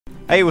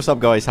Hey, what's up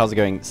guys, how's it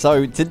going?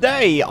 So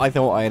today I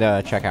thought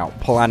I'd check out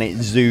Planet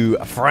Zoo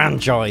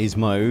franchise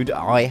mode.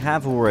 I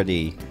have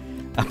already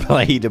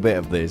played a bit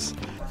of this.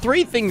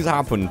 Three things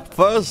happened.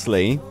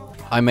 Firstly,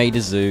 I made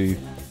a zoo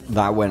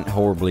that went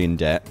horribly in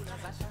debt.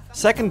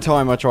 Second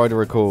time I tried to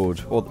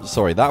record, or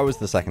sorry, that was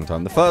the second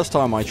time. The first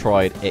time I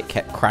tried, it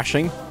kept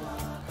crashing.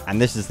 And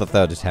this is the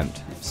third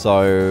attempt.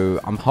 So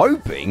I'm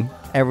hoping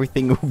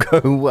everything will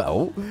go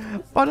well,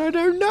 but I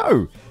don't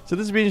know. So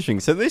this will be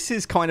interesting. So this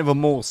is kind of a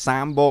more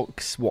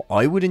sandbox, what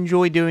I would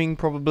enjoy doing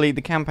probably.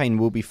 The campaign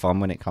will be fun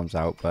when it comes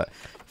out, but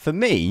for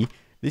me,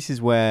 this is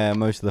where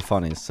most of the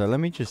fun is. So let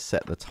me just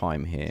set the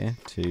time here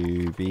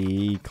to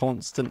be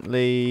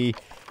constantly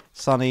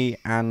sunny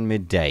and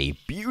midday.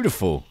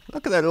 Beautiful.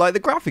 Look at that. Like, the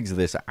graphics of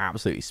this are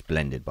absolutely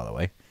splendid, by the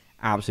way.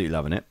 Absolutely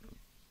loving it.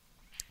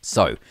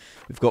 So,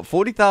 we've got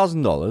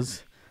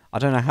 $40,000. I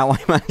don't know how I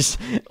managed.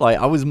 Like,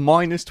 I was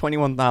minus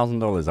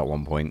 $21,000 at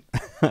one point.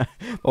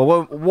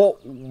 Well, what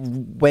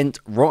went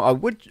wrong? I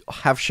would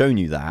have shown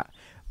you that,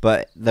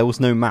 but there was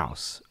no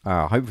mouse.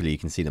 Hopefully, you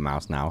can see the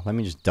mouse now. Let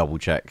me just double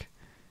check.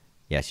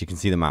 Yes, you can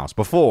see the mouse.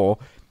 Before,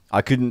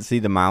 I couldn't see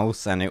the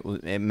mouse, and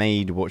it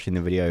made watching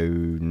the video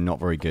not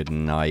very good.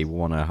 And I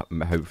want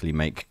to hopefully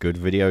make good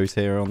videos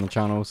here on the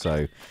channel,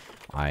 so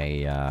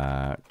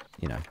I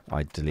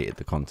deleted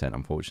the content,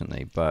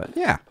 unfortunately. But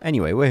yeah,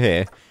 anyway, we're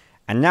here.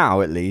 And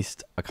now, at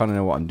least, I kind of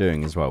know what I'm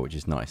doing as well, which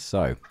is nice.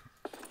 So,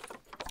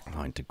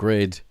 align to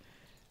grid.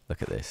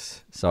 Look at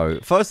this. So,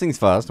 first things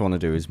first, I want to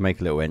do is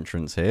make a little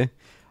entrance here.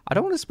 I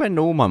don't want to spend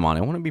all my money.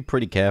 I want to be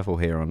pretty careful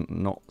here on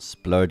not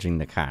splurging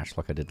the cash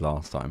like I did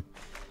last time.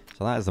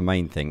 So, that is the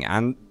main thing.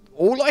 And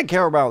all I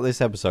care about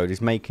this episode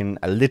is making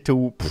a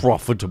little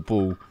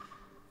profitable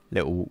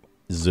little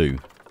zoo.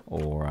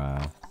 Or,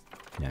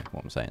 yeah,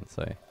 what I'm saying.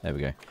 So, there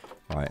we go.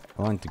 Right,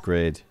 align to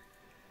grid.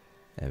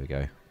 There we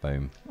go.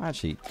 Boom.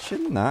 Actually,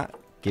 shouldn't that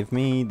give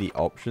me the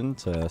option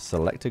to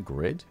select a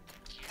grid?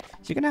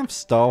 So you're going to have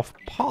staff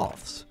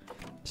paths.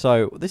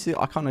 So this is,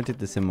 I kind of did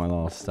this in my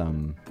last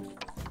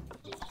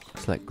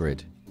select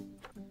grid.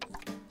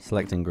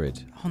 Selecting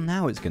grid. Oh,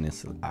 now it's going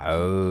to...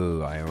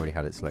 Oh, I already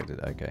had it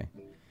selected. Okay.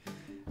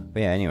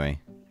 But yeah,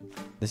 anyway.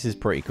 This is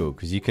pretty cool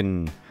because you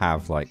can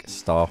have like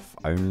staff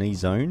only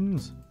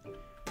zones,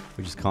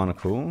 which is kind of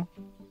cool.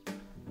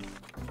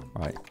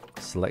 Right.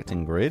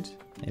 Selecting grid.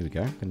 Here we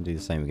go. Gonna do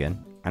the same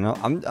again. And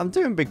I'm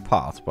doing big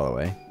paths, by the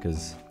way,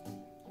 because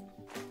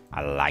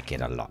I like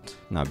it a lot.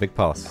 No, big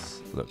paths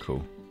look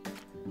cool.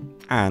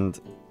 And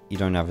you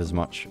don't have as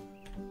much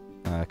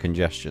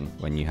congestion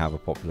when you have a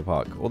popular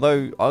park.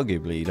 Although,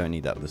 arguably, you don't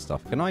need that other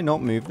stuff. Can I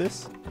not move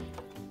this?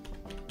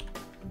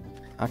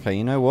 Okay,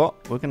 you know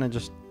what? We're gonna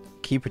just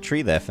keep a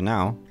tree there for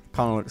now.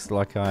 Kind of looks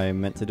like I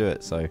meant to do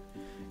it, so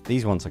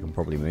these ones I can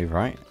probably move,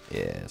 right?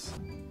 Yes.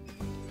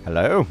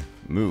 Hello?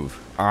 Move.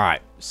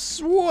 Alright.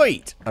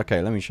 Sweet!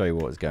 Okay, let me show you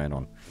what is going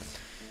on.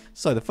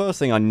 So, the first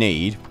thing I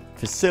need,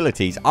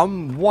 facilities.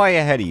 I'm way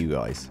ahead of you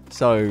guys.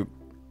 So,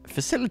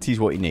 facilities,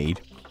 what you need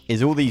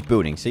is all these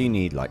buildings. So, you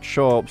need, like,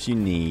 shops. You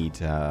need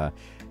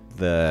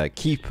the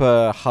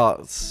keeper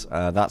huts.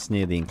 That's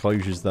near the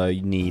enclosures, though.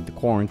 You need the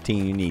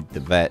quarantine. You need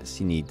the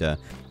vets. You need the...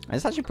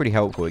 It's actually pretty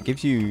helpful. It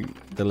gives you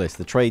the list.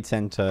 The trade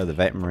center, the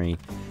veterinary,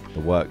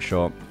 the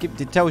workshop.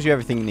 It tells you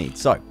everything you need.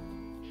 So,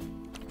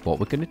 what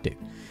we're going to do.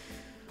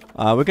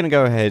 We're going to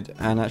go ahead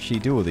and actually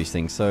do all these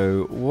things.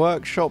 So,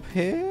 workshop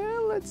here.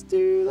 Let's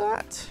do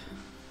that.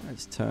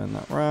 Let's turn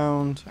that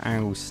round.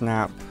 Angle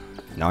snap.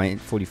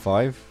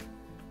 945.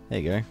 There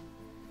you go. I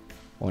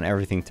want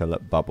everything to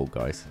look bubble,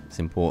 guys. It's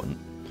important.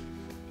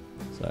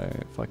 So,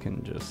 if I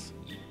can just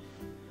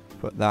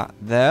put that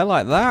there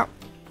like that.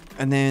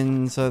 And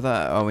then, so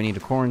that... Oh, we need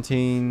a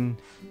quarantine.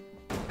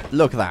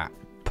 Look at that.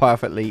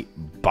 Perfectly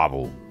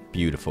bubble.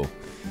 Beautiful.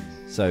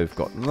 So we've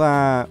got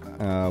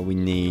that. We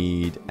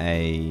need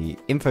a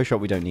info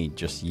shop. We don't need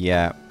just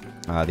yet.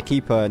 The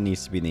keeper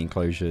needs to be in the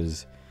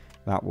enclosures.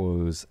 That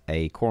was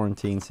a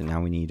quarantine. So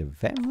now we need a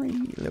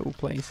veterinary little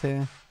place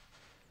here.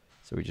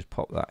 So we just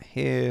pop that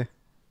here.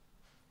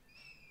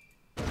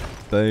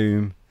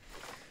 Boom.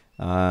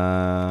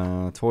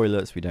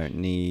 Toilets we don't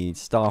need.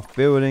 Staff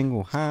building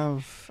we'll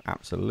have.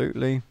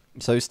 Absolutely.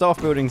 So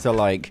staff buildings are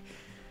like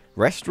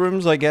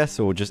restrooms, I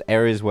guess, or just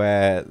areas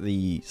where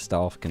the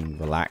staff can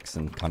relax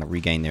and kind of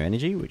regain their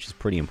energy, which is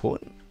pretty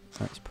important.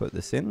 Let's put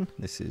this in.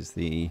 This is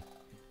the...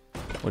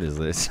 What is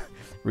this?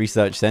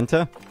 Research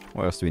center.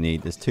 What else do we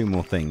need? There's two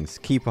more things.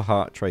 Keeper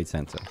hut, trade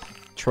center.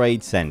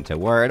 Trade center,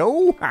 where it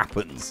all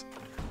happens.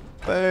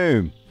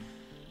 Boom.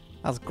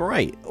 That's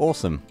great.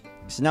 Awesome.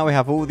 So now we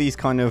have all these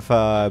kind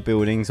of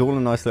buildings, all in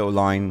a nice little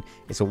line.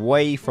 It's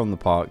away from the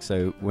park,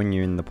 so when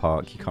you're in the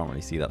park, you can't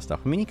really see that stuff.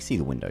 I mean, you can see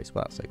the windows,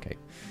 but that's okay.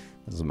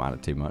 Doesn't matter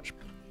too much.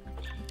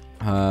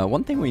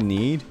 One thing we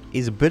need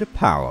is a bit of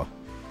power.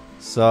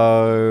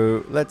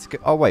 So let's go.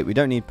 Oh wait, we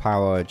don't need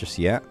power just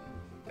yet.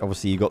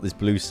 Obviously you got this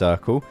blue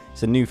circle.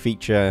 It's a new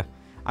feature.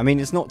 I mean,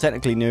 it's not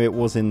technically new. It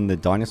was in the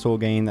dinosaur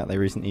game that they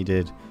recently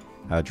did.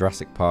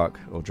 Jurassic Park,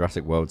 or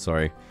Jurassic World,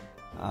 sorry.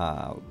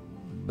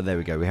 But there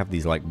we go. We have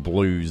these like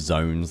blue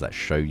zones that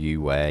show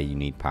you where you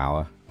need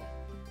power.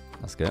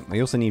 That's good. We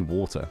also need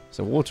water.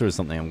 So water is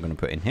something I'm going to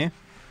put in here.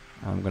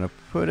 I'm going to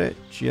put it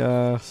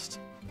just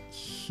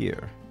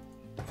here.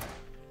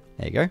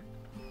 There you go.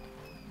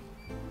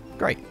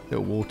 Great.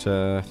 Little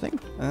water thing.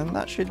 And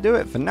that should do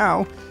it for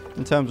now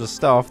in terms of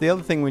stuff. The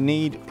other thing we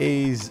need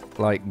is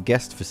like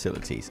guest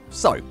facilities.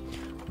 So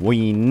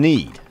we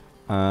need...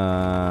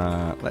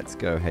 let's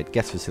go ahead.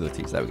 Guest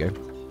facilities. There we go.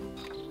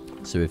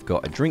 So we've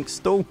got a drink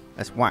stall.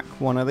 Let's whack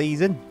one of these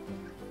in.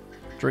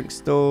 Drink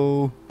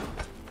stall.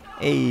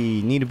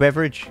 Hey, need a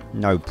beverage?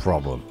 No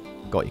problem.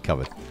 Got you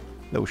covered.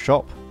 Little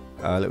shop.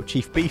 Little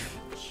Chief Beef.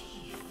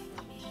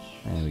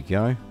 There we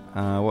go.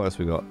 What else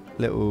we got?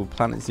 Little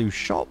Planet Zoo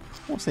shop.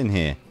 What's in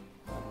here?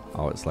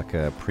 Oh, it's like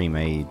a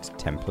pre-made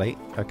template.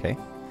 Okay.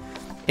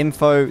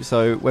 Info.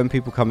 So when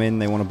people come in,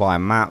 they want to buy a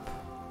map.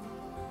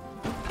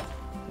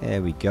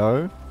 There we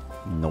go.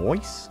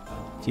 Nice.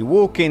 So you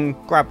walk in,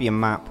 grab your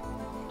map,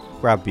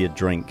 grab your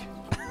drink,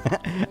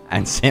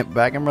 and sit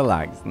back and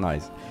relax.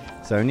 Nice.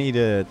 So I need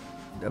a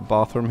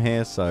bathroom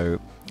here. So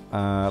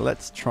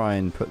let's try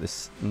and put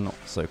this not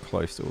so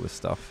close to all this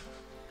stuff.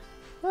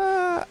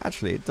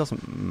 Actually, it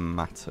doesn't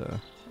matter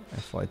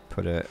if I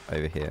put it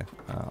over here.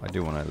 I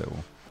do want a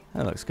little...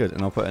 That looks good.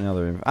 And I'll put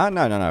another in...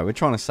 no. We're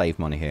trying to save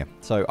money here.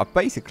 So I've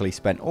basically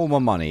spent all my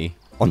money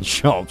on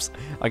shops.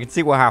 I can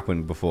see what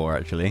happened before,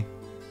 actually.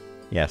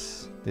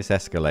 Yes, this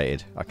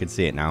escalated. I can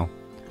see it now.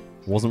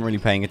 Wasn't really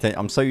paying attention.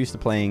 I'm so used to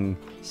playing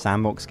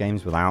sandbox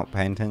games without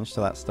paying attention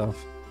to that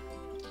stuff.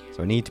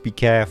 So I need to be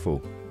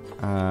careful.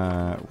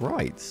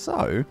 Right,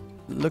 so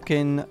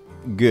looking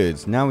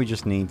good. Now we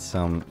just need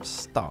some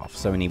stuff.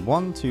 So we need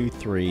 1, 2,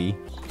 3.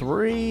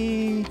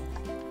 We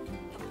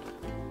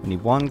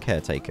need 1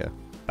 caretaker.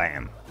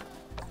 Bam.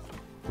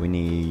 We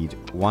need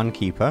 1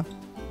 keeper.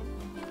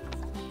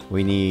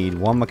 We need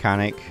 1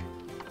 mechanic.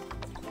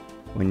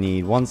 We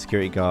need 1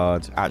 security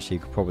guard. Actually,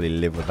 you could probably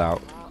live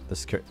without the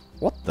security.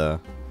 What the?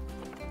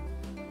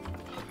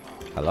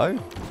 Hello?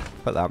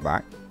 Put that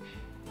back.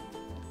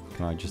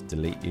 Can I just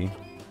delete you?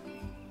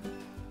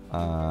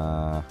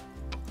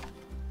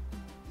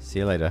 See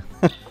you later.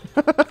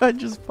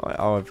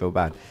 Oh, I feel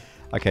bad.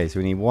 Okay, so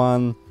we need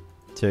 1,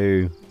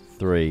 2,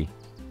 3.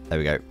 There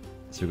we go.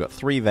 So we've got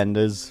 3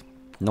 vendors.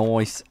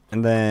 Nice.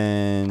 And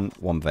then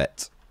 1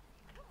 vet.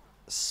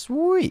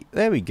 Sweet.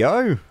 There we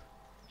go.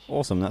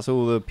 Awesome. That's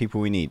all the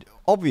people we need.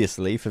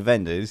 Obviously, for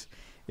vendors,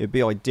 it would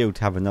be ideal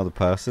to have another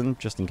person,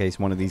 just in case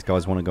one of these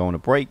guys want to go on a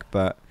break,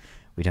 but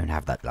we don't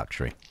have that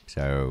luxury.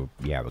 So,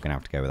 yeah, we're going to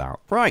have to go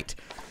without. Right.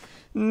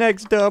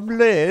 Next up,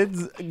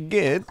 let's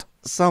get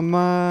some...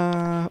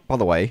 By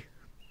the way,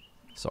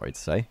 sorry to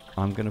say,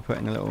 I'm going to put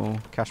in a little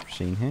cash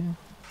machine here.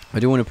 I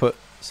do want to put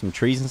some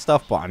trees and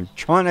stuff, but I'm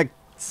trying to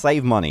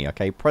save money,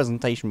 okay?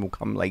 Presentation will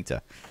come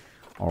later.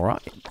 All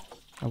right.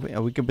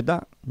 Are we good with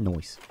that?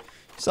 Nice.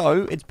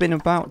 So, it's been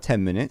about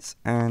 10 minutes,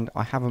 and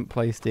I haven't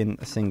placed in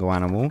a single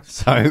animal.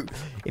 So,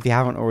 if you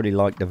haven't already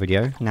liked the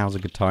video, now's a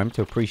good time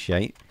to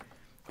appreciate.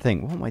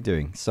 Think, what am I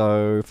doing?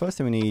 So, first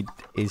thing we need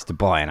is to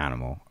buy an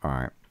animal. All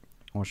right.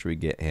 What should we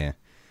get here?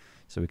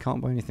 So, we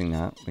can't buy anything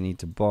now. We need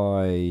to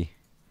buy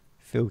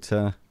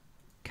filter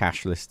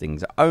cash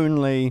listings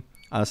only.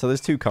 So,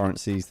 there's 2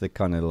 currencies. They're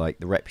kind of like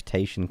the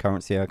reputation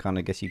currency, I kind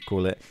of guess you'd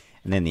call it.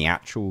 And then the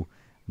actual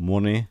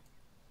money.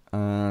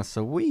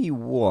 So, we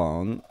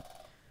want...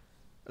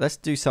 Let's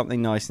do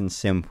something nice and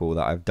simple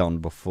that I've done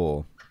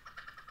before.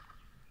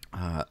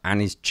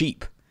 And is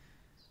cheap.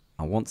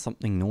 I want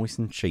something nice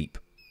and cheap.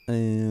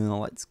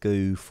 Let's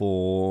go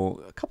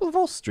for a couple of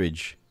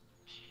ostrich.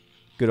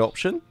 Good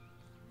option.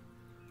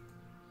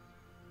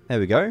 There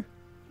we go.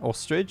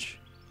 Ostrich.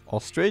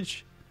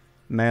 Ostrich.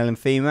 Male and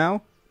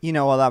female. You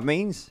know what that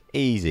means.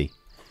 Easy.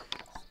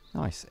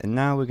 Nice. And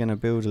now we're going to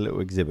build a little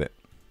exhibit.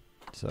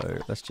 So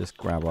let's just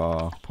grab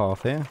our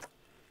path here.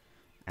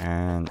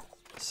 And...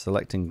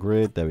 selecting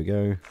grid, there we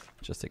go.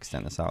 Just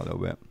extend this out a little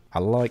bit. I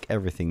like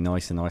everything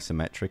nice and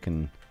isometric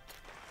and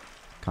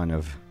kind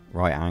of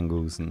right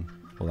angles and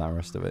all that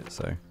rest of it,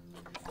 so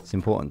it's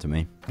important to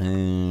me.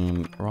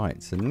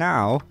 Right, so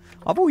now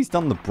I've always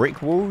done the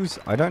brick walls.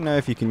 I don't know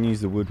if you can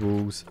use the wood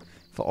walls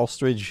for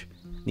ostrich.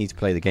 Need to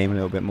play the game a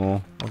little bit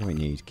more. What do we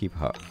need? Keep a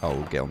hut. Oh,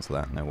 we'll get onto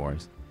that, no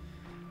worries.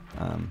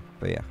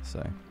 But yeah,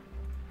 so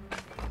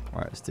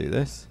right, let's do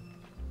this.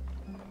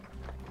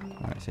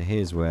 Alright, so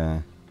here's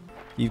where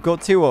you've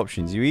got 2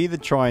 options. You either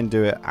try and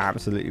do it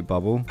absolutely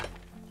bubble,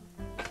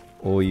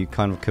 or you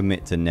kind of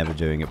commit to never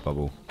doing it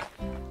bubble.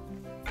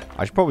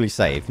 I should probably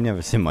say, if you've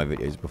never seen my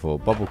videos before,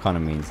 bubble kind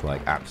of means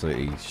like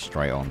absolutely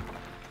straight on.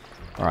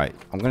 Alright,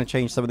 I'm going to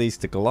change some of these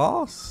to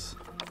glass.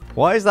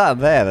 Why is that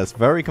there? That's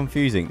very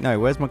confusing. No,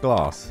 where's my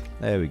glass?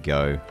 There we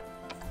go.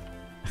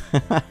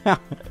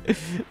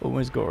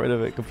 Almost got rid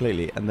of it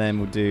completely. And then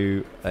we'll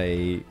do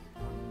a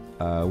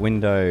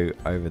window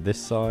over this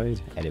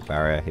side. Edit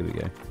barrier. Here we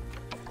go.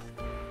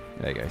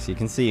 There you go. So you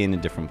can see in the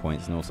different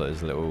points, and also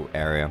there's a little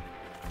area.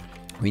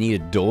 We need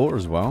a door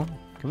as well.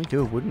 Can we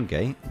do a wooden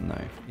gate? No,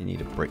 you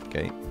need a brick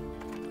gate.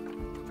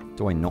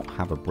 Do I not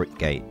have a brick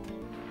gate?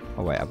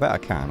 Oh wait, I bet I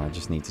can. I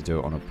just need to do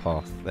it on a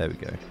path. There we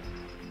go.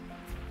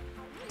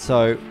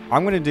 So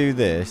I'm going to do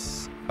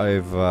this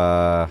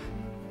over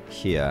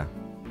here.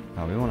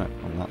 Oh, we want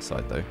it on that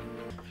side though.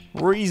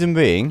 Reason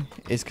being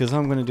is because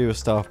I'm going to do a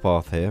staff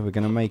path here. We're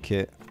going to make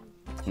it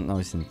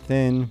nice and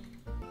thin.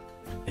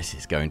 This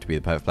is going to be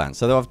the perfect plan.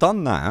 So I've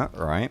done that,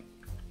 right?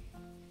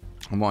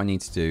 And what I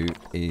need to do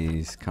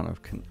is kind of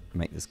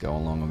make this go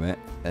along a bit.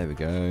 There we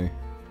go.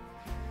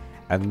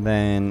 And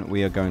then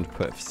we are going to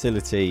put a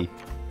facility,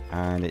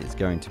 and it's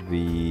going to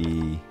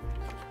be,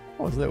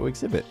 what was a little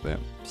exhibit there?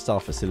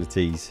 Staff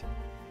facilities.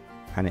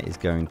 And it is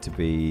going to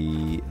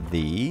be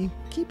the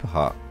Keeper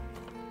Hut,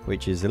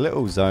 which is a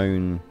little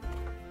zone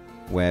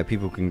where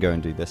people can go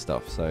and do their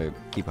stuff. So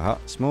Keeper Hut,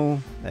 small,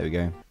 there we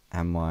go.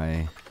 And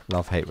my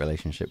love-hate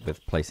relationship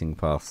with placing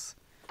paths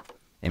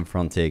in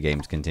Frontier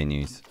games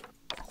continues.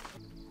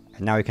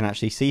 And now we can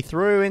actually see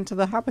through into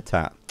the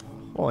habitat.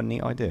 What a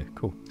neat idea,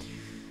 cool.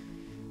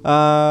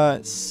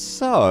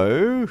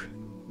 So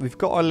we've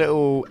got a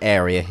little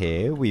area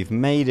here. We've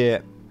made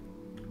it,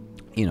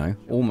 you know,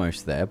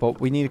 almost there, but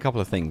we need a couple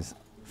of things.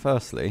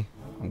 Firstly,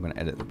 I'm going to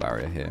edit the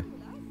barrier here.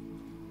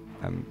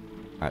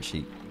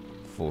 Actually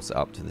force it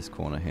up to this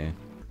corner here.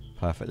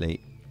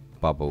 Perfectly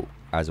bubble,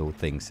 as all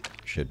things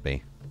should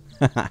be.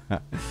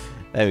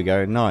 There we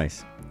go,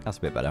 nice. That's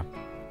a bit better.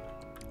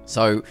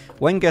 So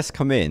when guests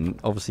come in,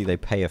 obviously they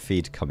pay a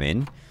fee to come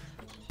in.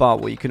 But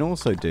what you can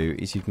also do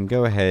is you can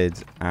go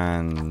ahead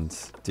and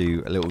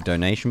do a little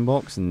donation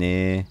box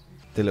near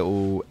the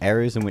little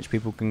areas in which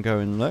people can go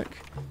and look.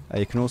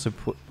 You can also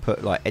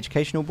put like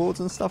educational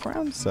boards and stuff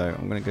around. So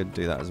I'm going to go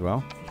do that as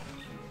well.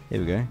 Here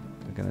we go.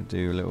 We're going to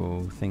do a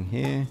little thing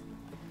here.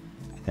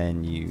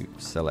 Then you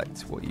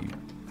select what you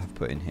have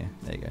put in here.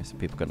 There you go. So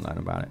people can learn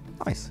about it.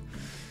 Nice.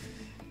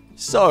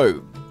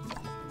 So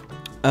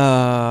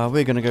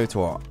we're going to go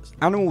to our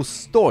animal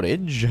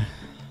storage.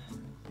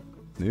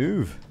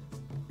 Move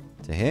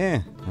to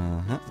here.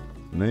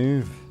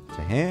 Move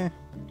to here.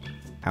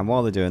 And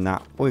while they're doing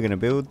that, we're going to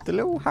build the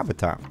little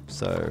habitat.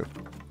 So,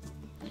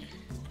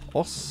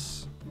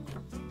 os.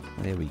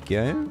 There we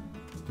go.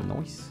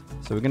 Nice.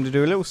 So we're going to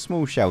do a little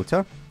small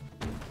shelter.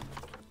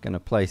 Going to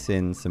place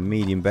in some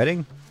medium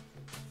bedding.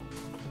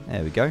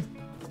 There we go.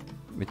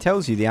 It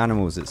tells you the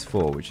animals it's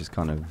for, which is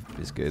kind of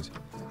is good.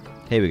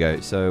 Here we go.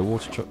 So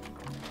water truck.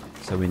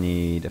 So we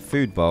need a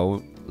food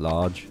bowl,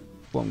 large.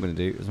 What I'm going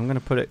to do is I'm going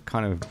to put it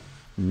kind of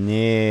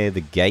near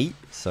the gate,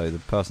 so the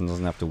person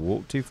doesn't have to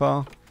walk too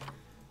far.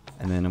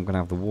 And then I'm going to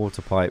have the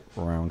water pipe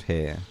around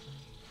here.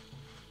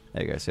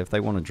 There you go. So if they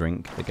want to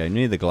drink, they go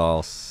near the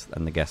glass,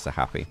 and the guests are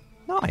happy.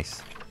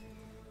 Nice.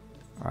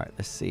 Alright,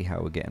 let's see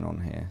how we're getting on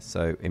here.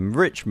 So,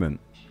 enrichment.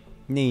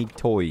 Need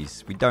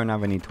toys. We don't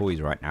have any toys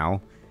right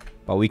now.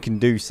 But we can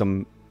do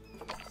some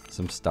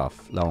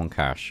stuff. Low on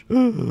cash.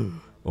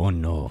 Oh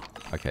no.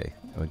 Okay,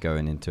 we're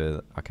going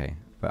into... Okay,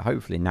 but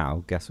hopefully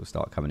now guests will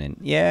start coming in.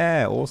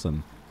 Yeah,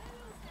 awesome.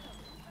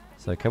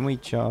 So can we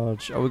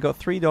charge... Oh, we got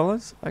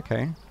 $3?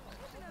 Okay.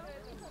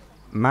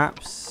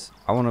 Maps.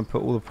 I want to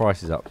put all the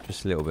prices up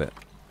just a little bit.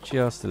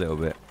 Just a little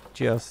bit.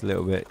 Just a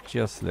little bit.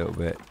 Just a little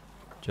bit.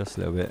 Just a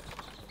little bit.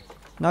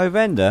 No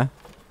vendor?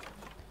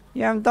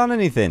 You haven't done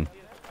anything.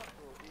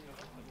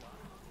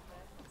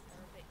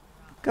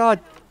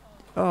 God.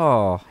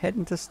 Oh,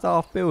 heading to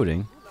staff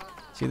building.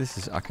 See, this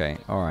is... Okay,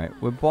 alright.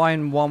 We're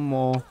buying one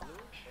more.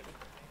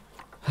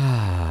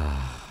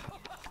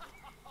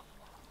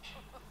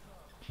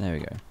 There we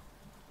go.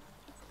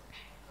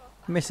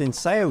 Missing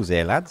sales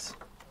here, lads.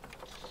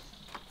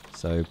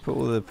 So, put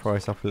all the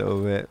price up a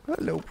little bit. Put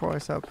a little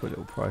price up, put a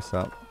little price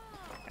up.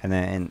 And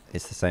then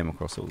it's the same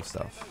across all the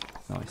stuff.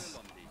 Nice.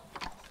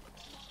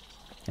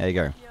 There you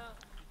go.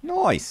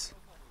 Nice.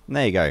 And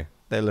there you go.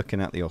 They're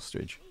looking at the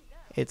ostrich.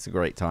 It's a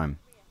great time.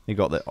 You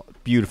got the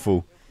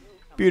beautiful,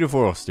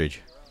 beautiful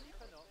ostrich.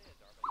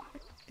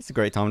 It's a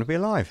great time to be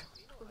alive.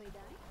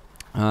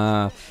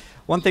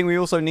 One thing we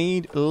also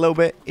need a little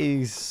bit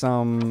is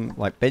some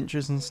like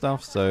benches and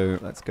stuff. So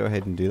let's go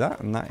ahead and do that.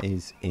 And that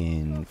is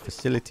in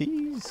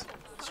facilities.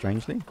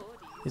 Strangely.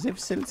 Is it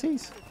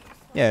facilities?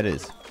 Yeah, it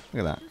is.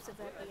 Look at that.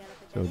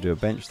 So we'll do a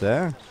bench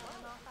there.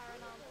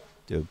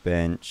 Do a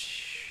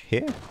bench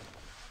here.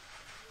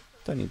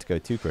 Don't need to go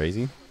too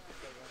crazy.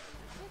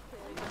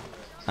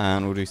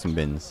 And we'll do some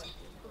bins.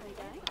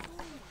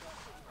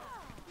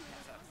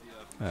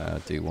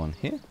 Do one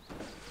here.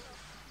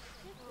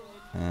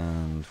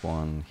 And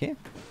one here.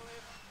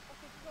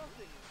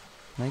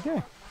 There you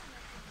go.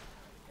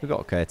 We've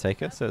got a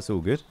caretaker, so it's all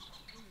good.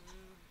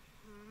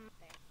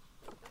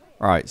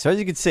 Right, so as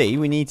you can see,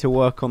 we need to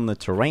work on the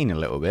terrain a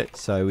little bit.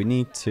 So we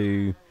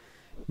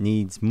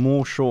needs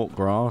more short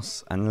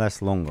grass and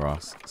less long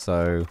grass.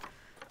 So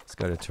let's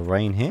go to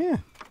terrain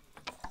here.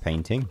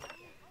 Painting.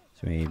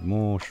 So we need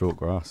more short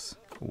grass.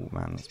 Oh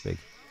man, that's big.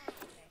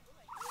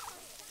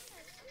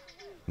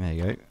 There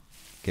you go.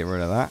 Get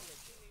rid of that.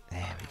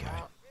 There we go.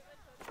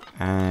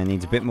 And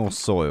needs a bit more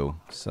soil.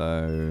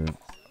 So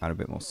add a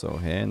bit more soil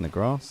here in the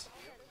grass.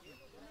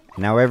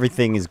 Now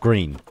everything is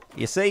green.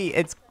 You see,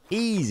 it's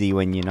easy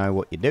when you know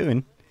what you're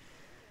doing.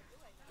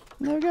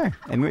 There we go.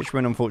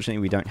 Enrichment,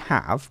 unfortunately, we don't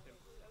have.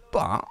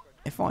 But,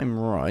 if I'm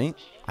right,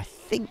 I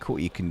think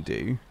what you can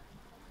do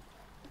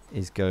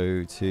is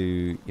go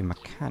to your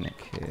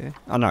mechanic here.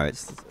 Oh, no,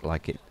 it's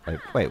like it... Oh,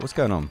 wait, what's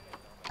going on?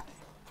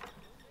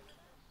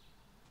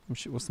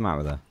 What's the matter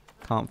with her?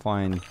 Can't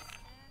find...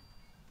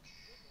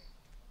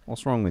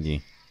 What's wrong with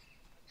you?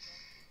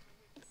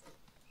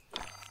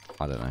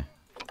 I don't know.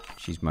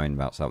 She's moaning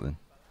about something.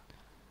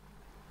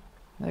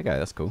 There you go,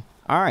 that's cool.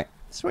 Alright,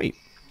 sweet.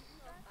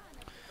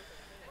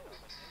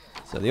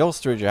 So the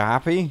ostrich are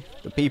happy.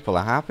 The people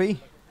are happy.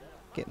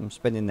 Get them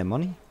spending their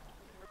money.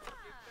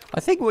 I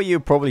think what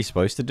you're probably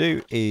supposed to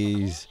do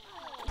is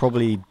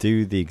probably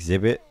do the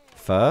exhibit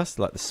first,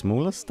 like the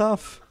smaller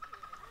stuff.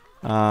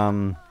 But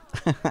I'm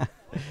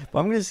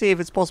going to see if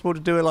it's possible to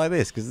do it like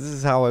this, because this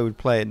is how I would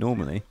play it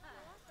normally.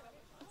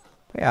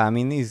 But yeah, I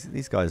mean,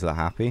 these guys are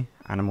happy.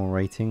 Animal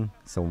rating,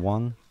 so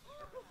 1.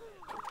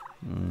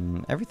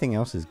 Everything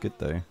else is good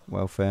though.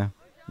 Welfare,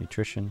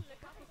 nutrition,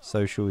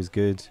 social is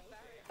good.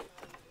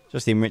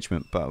 Just the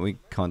enrichment, but we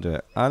can't do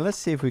it. Let's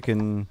see if we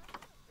can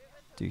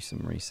do some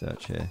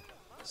research here.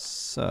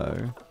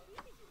 So,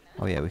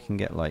 oh yeah, we can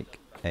get like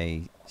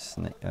a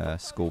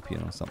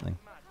scorpion or something.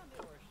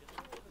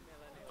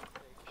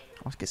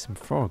 Let's get some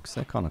frogs.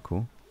 They're kind of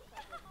cool.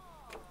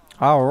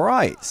 All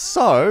right,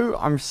 so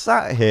I'm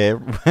sat here.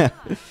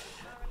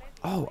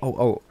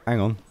 oh,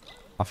 hang on.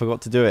 I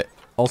forgot to do it.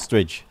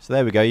 Ostrich. So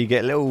there we go. You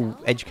get a little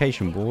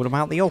education board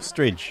about the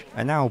ostrich.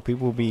 And now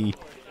people will be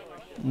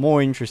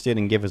more interested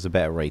and give us a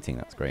better rating.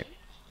 That's great.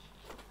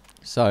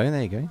 So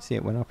there you go. See,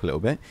 it went up a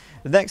little bit.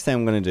 The next thing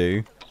I'm going to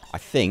do, I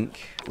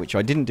think, which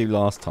I didn't do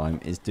last time,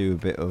 is do a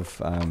bit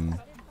of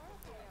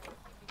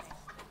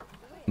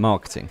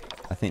marketing.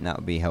 I think that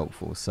would be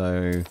helpful.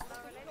 So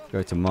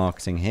go to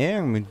marketing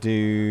here and we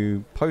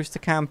do poster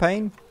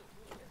campaign.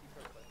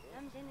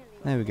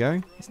 There we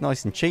go. It's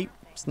nice and cheap.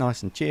 It's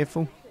nice and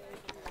cheerful.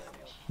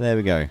 There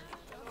we go.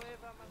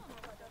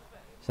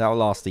 So that'll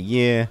last a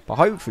year, but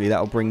hopefully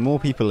that'll bring more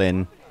people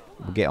in.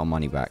 We'll get our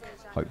money back,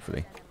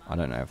 hopefully. I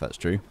don't know if that's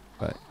true,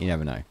 but you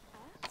never know.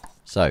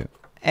 So,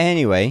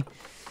 anyway,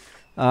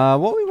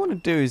 what we want to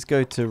do is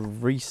go to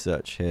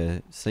research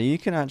here. So you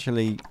can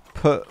actually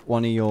put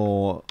one of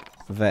your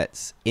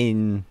vets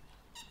in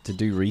to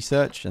do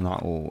research, and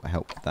that will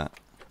help with that,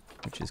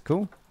 which is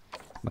cool.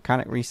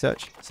 Mechanic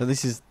research. So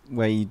this is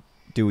where you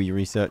do your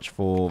research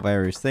for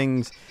various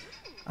things.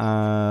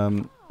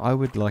 I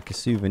would like a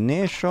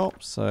souvenir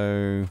shop,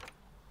 so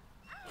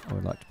I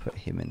would like to put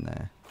him in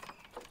there.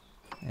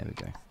 There we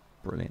go.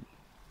 Brilliant.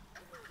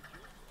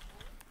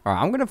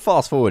 Alright, I'm going to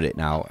fast forward it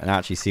now and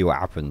actually see what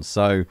happens.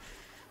 So,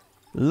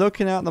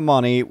 looking at the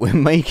money, we're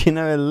making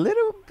a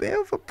little bit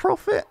of a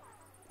profit.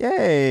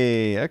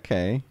 Yay!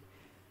 Okay.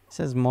 It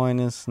says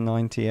minus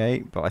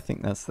 98, but I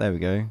think that's... There we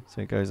go.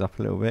 So it goes up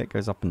a little bit.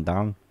 Goes up and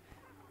down.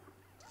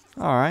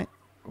 Alright.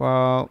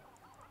 Well,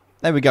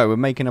 there we go. We're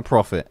making a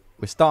profit.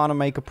 We're starting to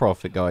make a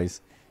profit,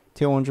 guys.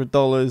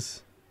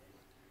 $200.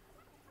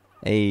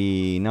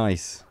 Hey,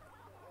 nice.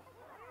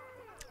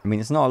 I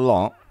mean, it's not a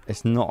lot.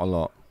 It's not a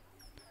lot.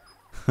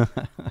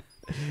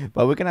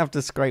 But we're going to have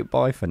to scrape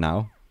by for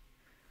now.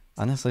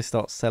 Unless I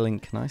start selling...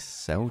 Can I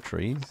sell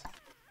trees?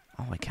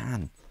 Oh, I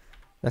can.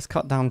 Let's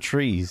cut down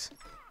trees.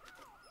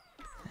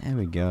 There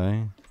we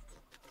go.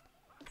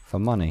 For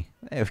money.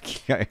 There we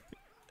go.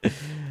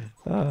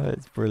 Oh,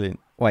 it's brilliant.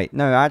 Wait,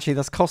 no, actually,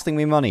 that's costing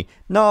me money.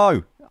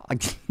 No!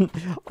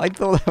 I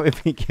thought that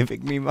would be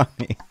giving me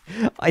money.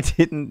 I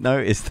didn't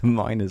notice the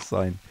minus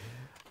sign.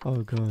 Oh,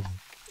 God.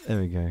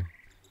 There we go.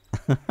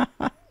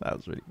 That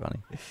was really funny.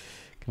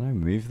 Can I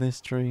move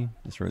this tree?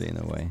 It's really in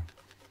the way.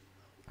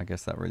 I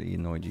guess that really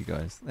annoyed you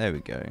guys. There we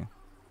go.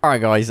 Alright,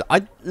 guys.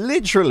 I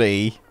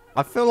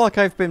feel like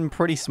I've been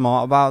pretty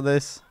smart about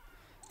this.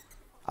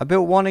 I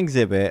built one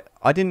exhibit.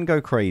 I didn't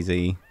go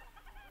crazy.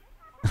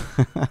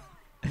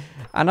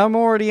 And I'm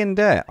already in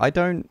debt. I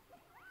don't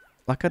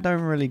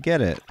really get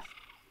it.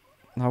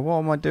 Like, what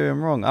am I doing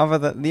wrong? Other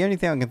than the only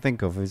thing I can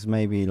think of is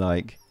maybe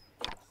like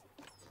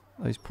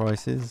those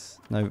prices.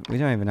 No, we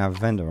don't even have a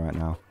vendor right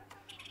now.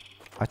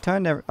 I've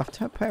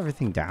put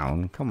everything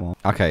down. Come on.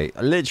 Okay,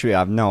 literally I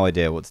have no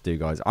idea what to do,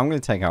 guys. I'm going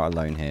to take out a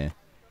loan here.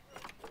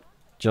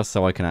 Just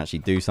so I can actually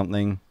do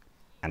something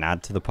and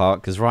add to the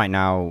park. Because right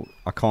now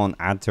I can't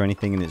add to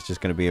anything and it's just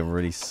going to be a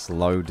really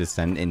slow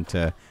descent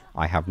into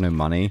I have no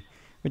money.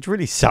 Which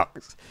really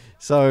sucks.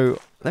 So,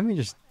 let me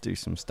just do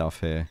some stuff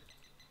here.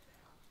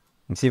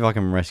 And see if I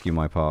can rescue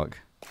my park.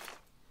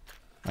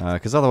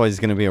 Because otherwise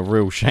it's going to be a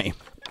real shame.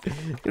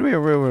 It's going to be a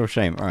real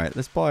shame. Alright,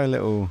 let's buy a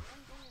little...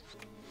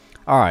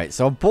 Alright,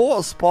 so I bought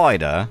a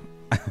spider.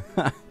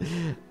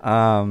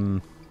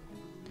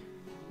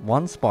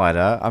 One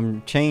spider.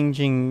 I'm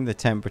changing the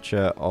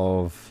temperature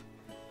of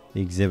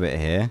the exhibit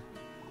here.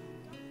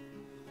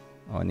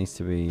 Oh, it needs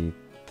to be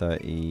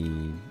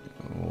 30...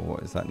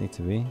 What does that need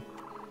to be?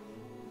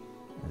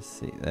 Let's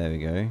see, there we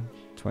go.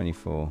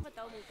 24.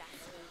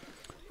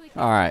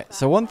 Alright,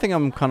 so one thing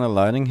I'm kind of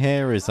learning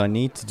here is I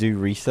need to do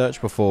research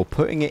before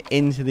putting it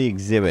into the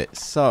exhibit.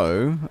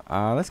 So,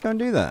 let's go and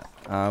do that.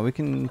 We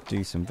can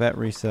do some vet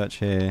research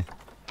here.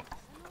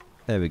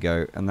 There we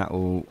go. And that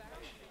will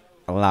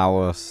allow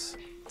us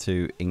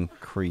to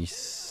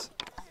increase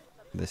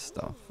this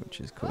stuff, which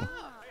is cool.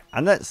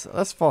 And let's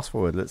fast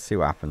forward. Let's see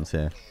what happens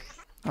here.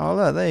 Oh,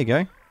 look, there you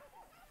go.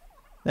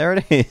 There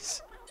it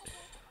is.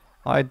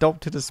 I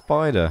adopted a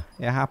spider.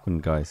 It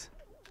happened, guys.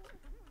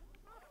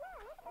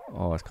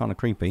 Oh, it's kind of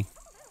creepy.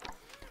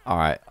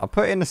 Alright, I'll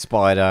put in the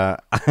spider.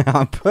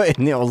 I'm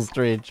putting the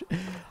ostrich.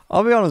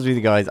 I'll be honest with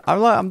you guys.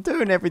 I'm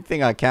doing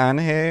everything I can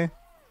here.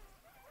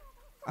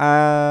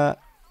 I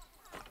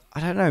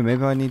don't know.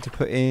 Maybe I need to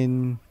put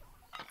in...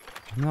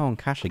 No, on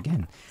cash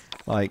again.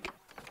 Like,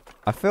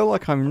 I feel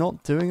like I'm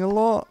not doing a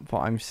lot, but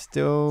I'm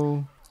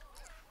still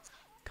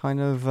kind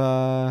of...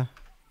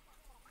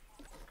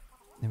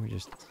 Let me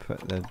just put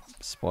the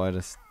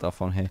spider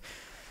stuff on here.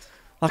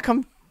 Like,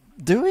 I'm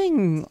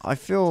doing, I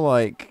feel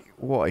like,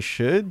 what I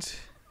should.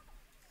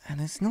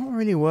 And it's not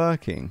really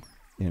working,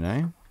 you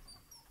know?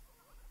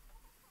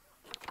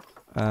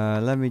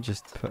 Let me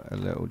just put a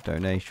little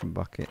donation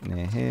bucket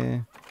near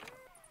here.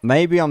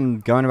 Maybe I'm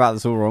going about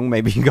this all wrong.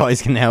 Maybe you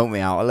guys can help me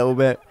out a little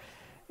bit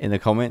in the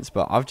comments.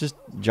 But I've just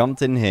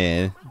jumped in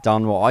here,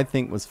 done what I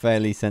think was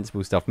fairly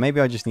sensible stuff. Maybe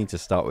I just need to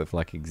start with,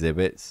 like,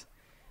 exhibits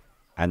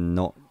and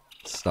not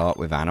start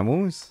with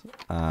animals.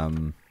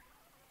 But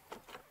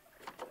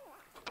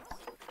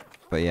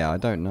yeah, I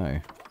don't know.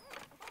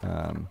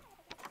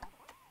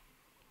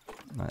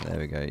 Right, there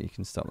we go. You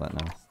can stop that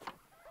now.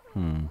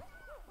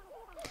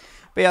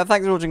 But yeah,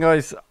 thanks for watching,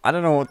 guys. I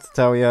don't know what to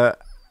tell you.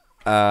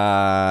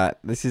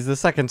 This is the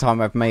second time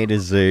I've made a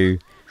zoo.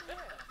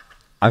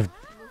 I've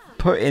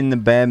put in the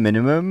bare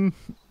minimum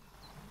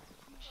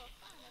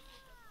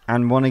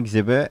and one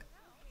exhibit,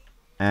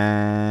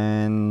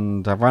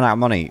 and I've run out of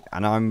money.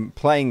 And I'm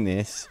playing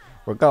this,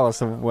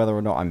 regardless of whether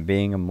or not I'm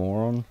being a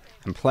moron,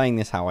 I'm playing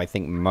this how I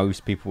think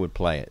most people would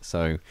play it.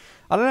 So,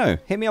 I don't know.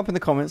 Hit me up in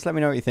the comments. Let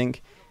me know what you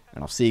think.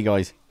 And I'll see you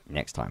guys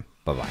next time.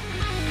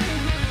 Bye-bye.